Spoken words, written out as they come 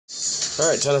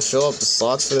Alright, time to fill up the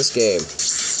slots for this game.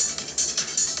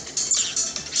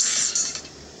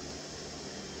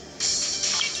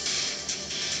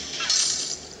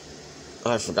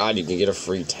 Oh, I forgot you can get a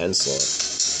free 10 slot.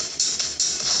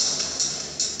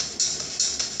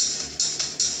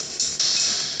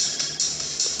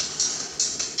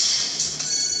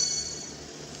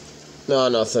 No,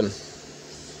 nothing.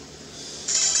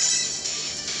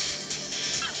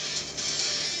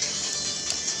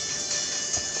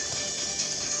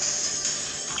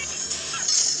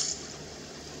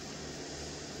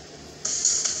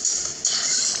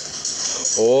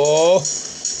 Oh!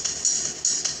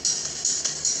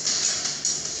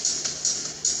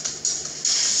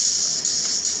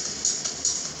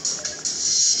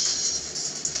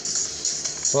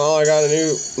 Well, I got a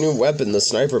new weapon, the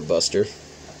Sniper Buster.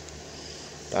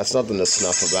 That's nothing to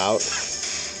snuff about.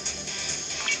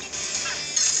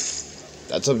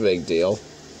 That's a big deal.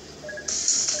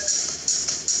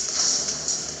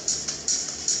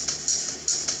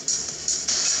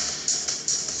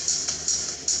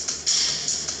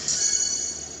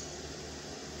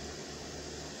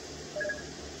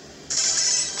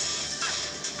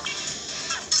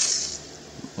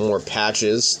 More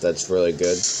patches, that's really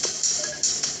good.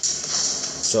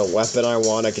 So a weapon I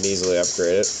want, I can easily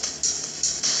upgrade it.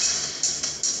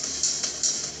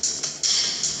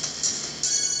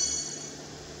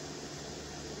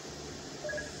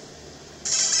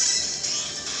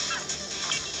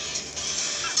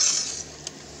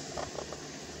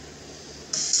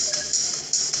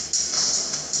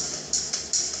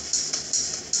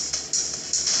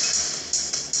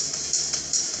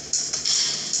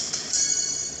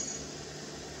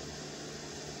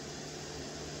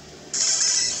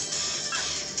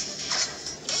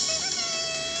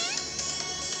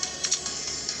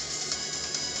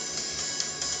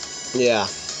 Yeah.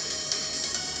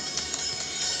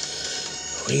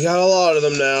 We got a lot of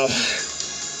them now.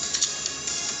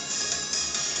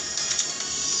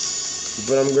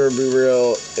 But I'm gonna be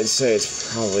real and say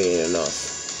it's probably ain't enough.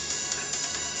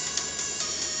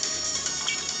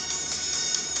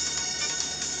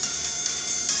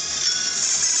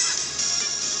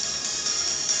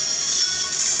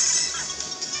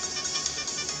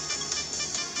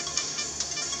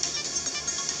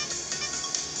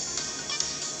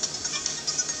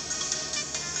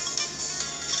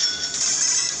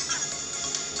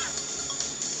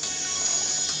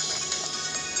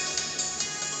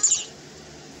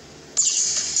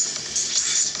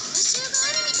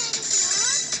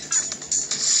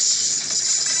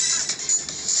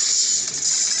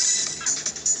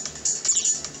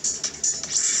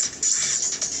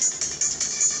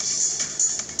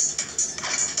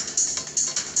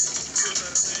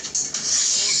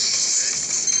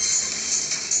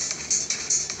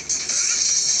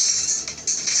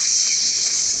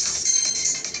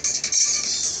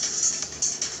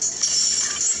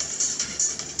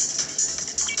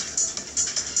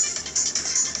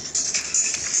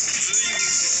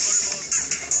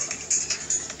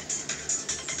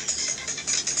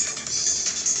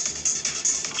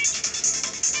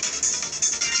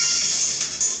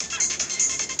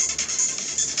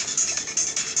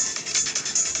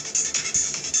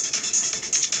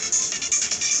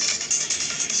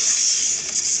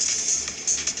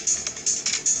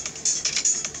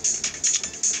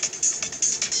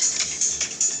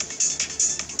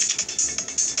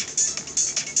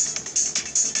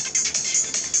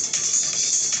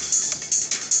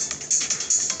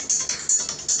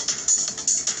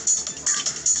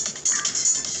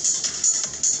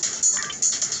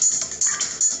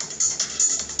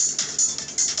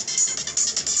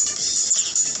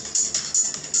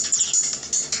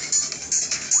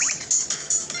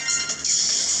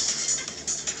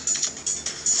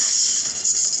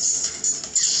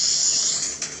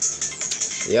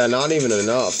 Yeah, not even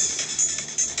enough.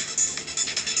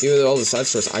 Even with all the side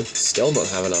stories, I still don't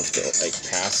have enough to, like,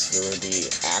 pass through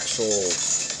the actual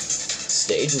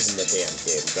stages in the damn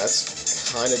game.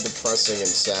 That's kind of depressing and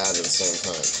sad at the same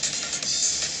time.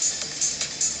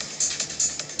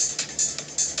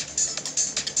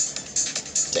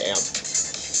 Damn.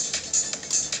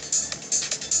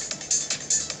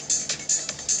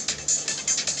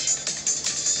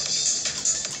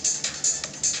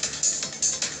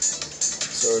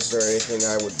 So is there anything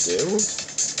I would do?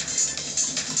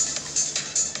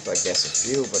 I guess a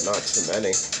few, but not too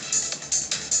many.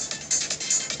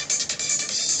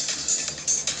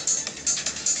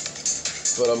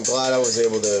 But I'm glad I was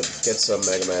able to get some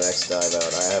Mega Man X DiVE out.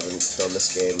 I haven't done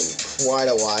this game in quite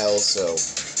a while, so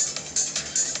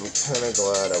I'm kind of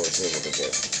glad I was able to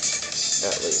get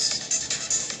at least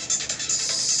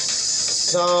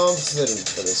something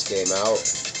for this game out,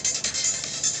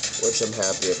 which I'm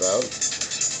happy about.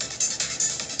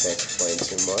 Can't complain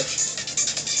too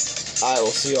much. I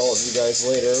will see all of you guys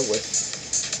later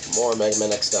with more Mega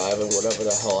Man X Dive and whatever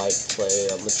the hell I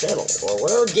play on the channel, or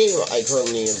whatever game I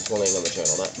currently am playing on the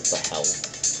channel. What the hell?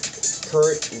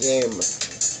 Current game.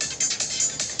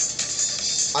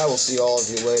 I will see all of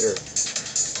you later.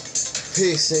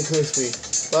 Peace, stay crispy.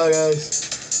 Bye, guys.